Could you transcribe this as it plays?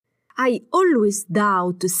I always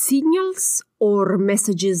doubt signals or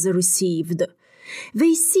messages received.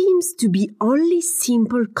 They seem to be only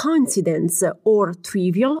simple coincidence or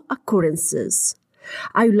trivial occurrences.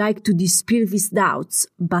 I like to dispel these doubts,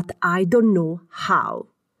 but I don't know how.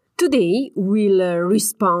 Today, we'll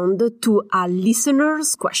respond to a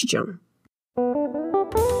listener's question.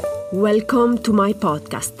 Welcome to my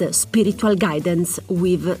podcast, Spiritual Guidance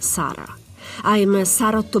with Sara. I'm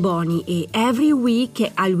Sara Ottoboni, and every week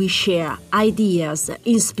I will share ideas,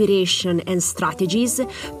 inspiration and strategies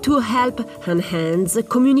to help enhance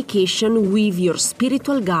communication with your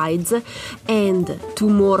spiritual guides and to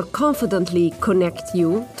more confidently connect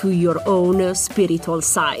you to your own spiritual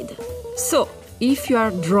side. So, if you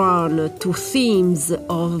are drawn to themes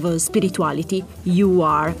of spirituality, you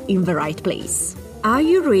are in the right place. Are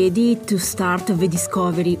you ready to start the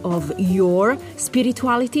discovery of your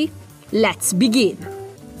spirituality? Let's begin!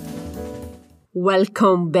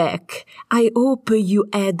 Welcome back. I hope you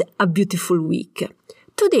had a beautiful week.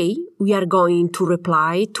 Today, we are going to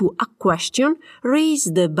reply to a question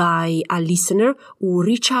raised by a listener who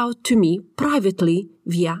reached out to me privately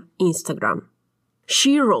via Instagram.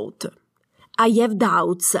 She wrote, I have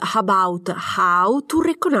doubts about how to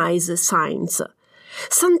recognize signs.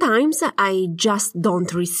 Sometimes I just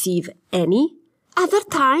don't receive any. Other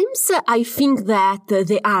times, I think that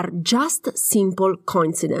they are just simple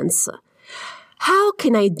coincidence. How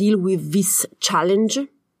can I deal with this challenge?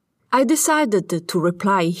 I decided to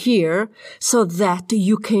reply here so that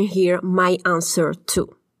you can hear my answer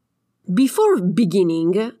too. Before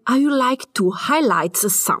beginning, I would like to highlight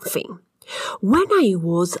something. When I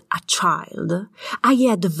was a child, I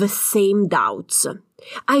had the same doubts.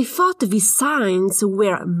 I thought these signs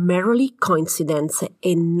were merely coincidence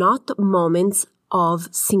and not moments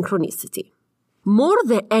of synchronicity. More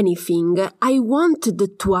than anything, I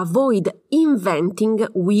wanted to avoid inventing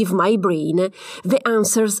with my brain the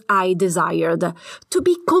answers I desired, to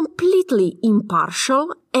be completely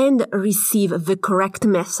impartial and receive the correct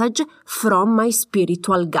message from my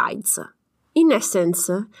spiritual guides. In essence,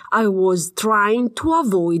 I was trying to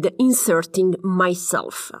avoid inserting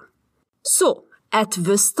myself. So, at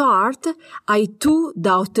the start, I too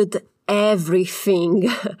doubted everything.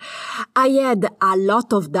 I had a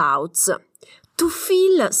lot of doubts. To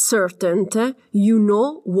feel certain, you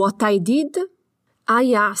know what I did?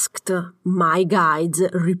 I asked my guides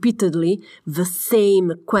repeatedly the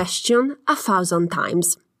same question 1,000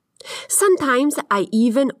 times. Sometimes I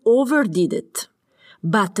even overdid it.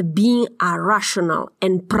 But being a rational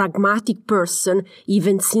and pragmatic person,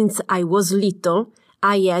 even since I was little,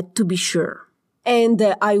 I had to be sure. And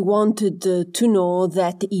I wanted to know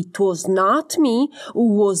that it was not me who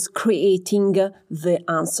was creating the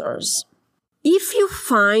answers. If you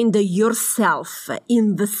find yourself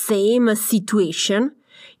in the same situation,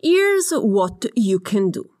 here's what you can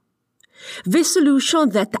do. The solution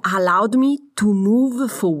that allowed me to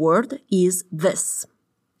move forward is this.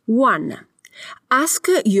 1. Ask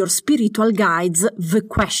your spiritual guides the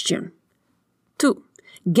question. 2.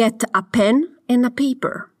 Get a pen and a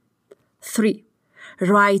paper. 3.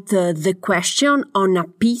 Write the question on a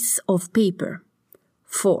piece of paper.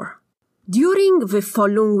 4. During the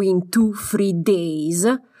following 2-3 days,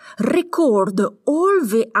 record all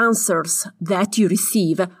the answers that you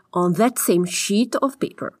receive on that same sheet of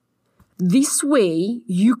paper. This way,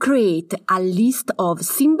 you create a list of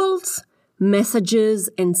symbols, messages,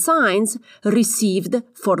 and signs received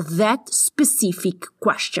for that specific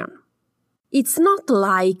question. It's not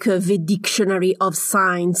like the dictionary of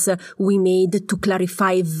signs we made to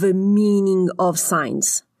clarify the meaning of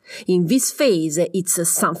signs. In this phase, it's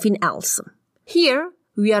something else. Here,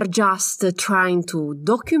 we are just trying to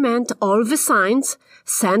document all the signs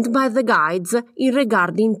sent by the guides in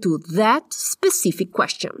regarding to that specific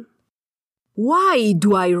question. Why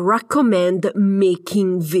do I recommend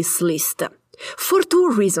making this list? For 2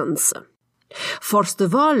 reasons. First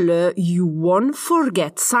of all, you won't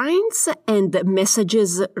forget signs and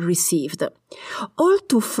messages received. All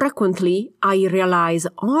too frequently, I realize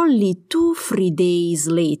only 2-3 days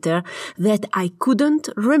later that I couldn't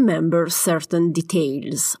remember certain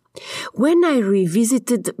details. When I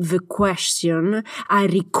revisited the question, I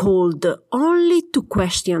recalled only 2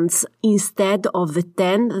 questions instead of the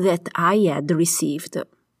 10 that I had received.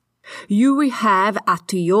 You will have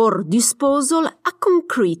at your disposal a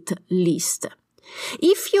concrete list.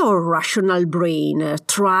 If your rational brain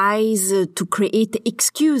tries to create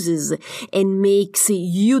excuses and makes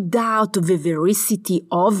you doubt the veracity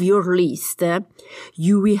of your list,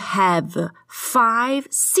 you will have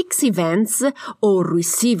 5-6 events or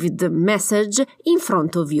received message in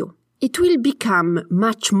front of you. it will become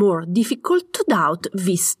much more difficult to doubt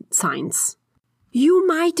these signs. You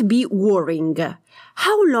might be worrying,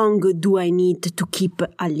 how long do I need to keep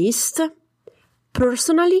a list?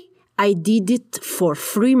 Personally, I did it for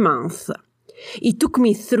 3 months. It took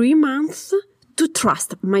me 3 months to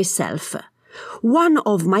trust myself. One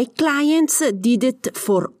of my clients did it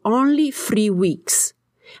for only 3 weeks,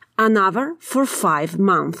 another for 5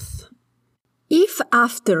 months. If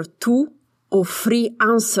after 2 or 3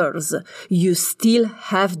 answers you still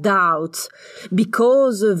have doubts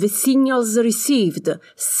because the signals received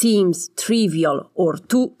seems trivial or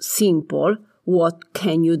too simple, what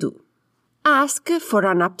can you do? Ask for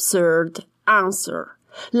an absurd answer,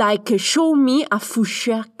 like show me a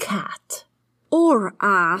fuchsia cat. Or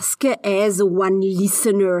ask, as one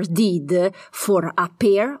listener did, for a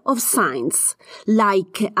pair of signs,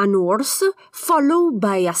 like an horse followed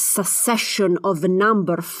by a succession of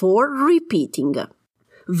number 4 repeating.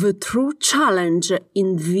 The true challenge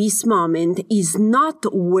in this moment is not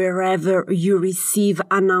wherever you receive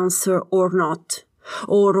an answer or not,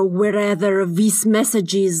 or whether these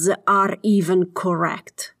messages are even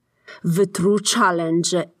correct. The true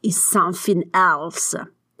challenge is something else.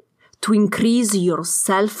 To increase your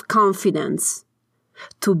self-confidence,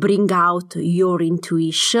 to bring out your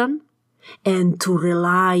intuition, and to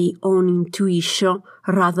rely on intuition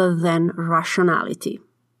rather than rationality.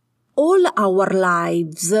 All our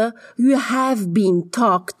lives we have been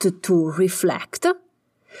taught to reflect,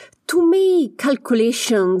 to make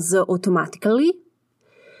calculations automatically,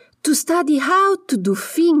 to study how to do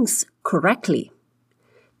things correctly.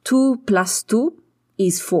 2 + 2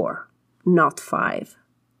 is 4, not 5.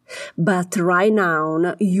 But right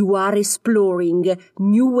now, you are exploring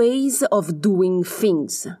new ways of doing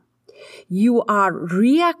things. You are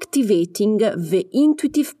reactivating the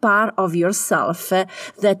intuitive part of yourself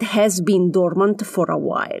that has been dormant for a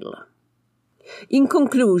while. In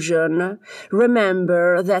conclusion,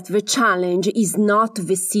 remember that the challenge is not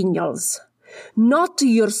the signals, not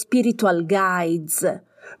your spiritual guides,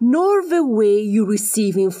 nor the way you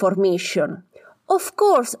receive information. Of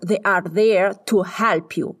course, they are there to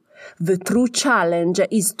help you. The true challenge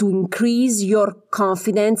is to increase your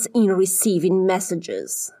confidence in receiving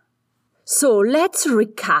messages. So let's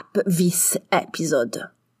recap this episode.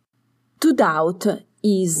 To doubt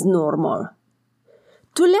is normal.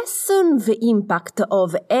 To lessen the impact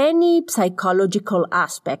of any psychological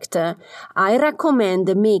aspect, I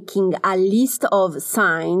recommend making a list of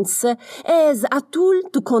signs as a tool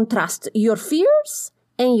to contrast your fears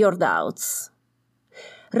and your doubts.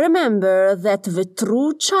 Remember that the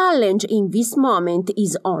true challenge in this moment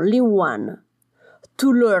is only one: to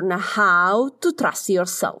learn how to trust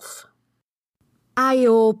yourself. I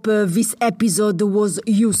hope this episode was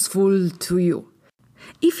useful to you.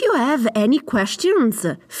 If you have any questions,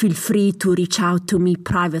 feel free to reach out to me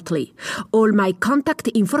privately. All my contact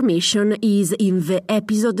information is in the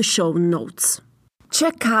episode show notes.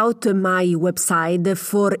 Check out my website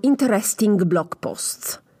for interesting blog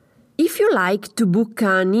posts. If you like to book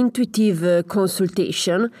an intuitive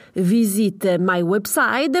consultation, visit my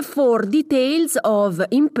website for details of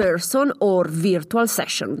in-person or virtual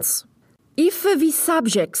sessions. If these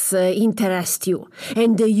subjects interest you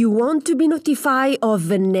and you want to be notified of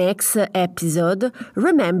the next episode,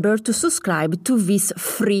 remember to subscribe to this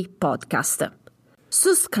free podcast.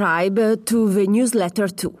 Subscribe to the newsletter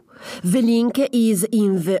too. The link is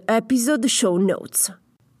in the episode show notes.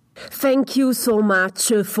 Thank you so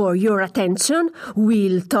much for your attention.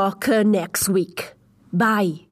 We'll talk next week. Bye.